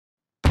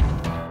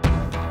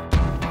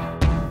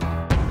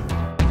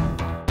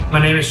My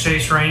name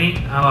is Rainey.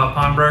 I'm a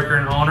pawnbroker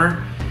and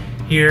owner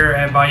here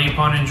at Bayou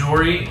Pawn and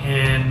Jewelry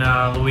in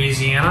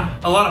Louisiana.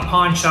 A lot of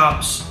pawn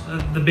shops,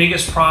 the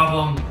biggest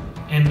problem,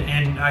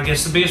 and I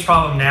guess the biggest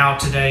problem now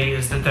today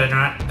is that they're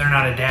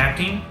not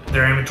adapting.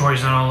 Their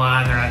inventory's not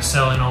online. They're not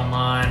selling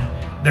online.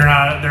 They're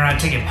not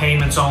taking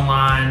payments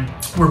online.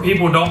 Where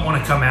people don't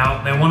want to come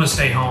out, they want to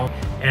stay home.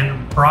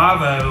 And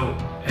Bravo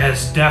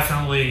has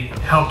definitely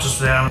helped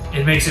us with that.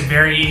 It makes it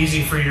very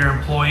easy for your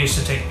employees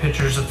to take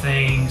pictures of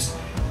things,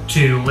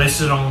 to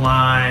list it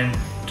online,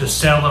 to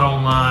sell it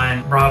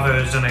online.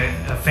 Bravo has done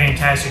a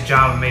fantastic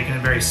job of making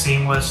it very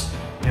seamless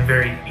and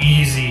very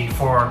easy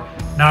for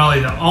not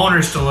only the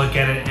owners to look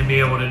at it and be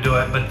able to do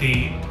it, but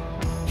the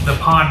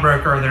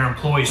pawnbroker or their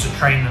employees to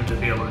train them to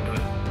be able to do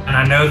it. And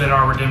I know that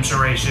our redemption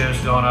ratio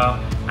is going up.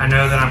 I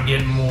know that I'm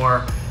getting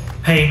more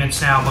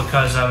payments now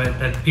because of it,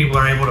 that people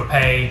are able to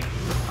pay.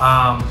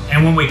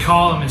 And when we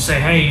call them and say,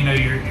 hey, you know,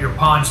 your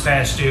pawn's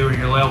past due or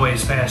your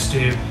layaway's past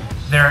due,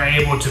 they're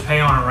able to pay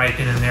on it right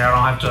then and there. I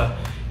don't have to,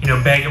 you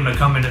know, beg them to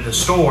come into the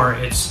store.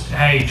 It's,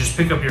 hey, just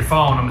pick up your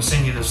phone. I'm gonna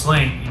send you this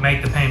link. You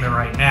make the payment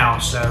right now.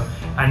 So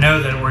I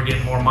know that we're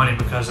getting more money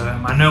because of it.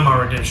 I know my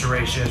redemption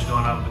ratio is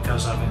going up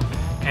because of it.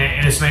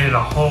 And it's made it a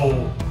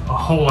whole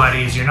lot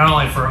easier, not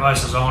only for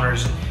us as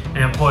owners and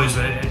employees,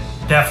 but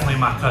definitely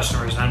my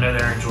customers. I know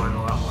they're enjoying it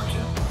a lot more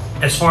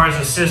too. As far as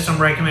the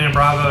system recommended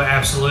Bravo,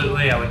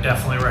 absolutely, I would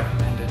definitely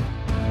recommend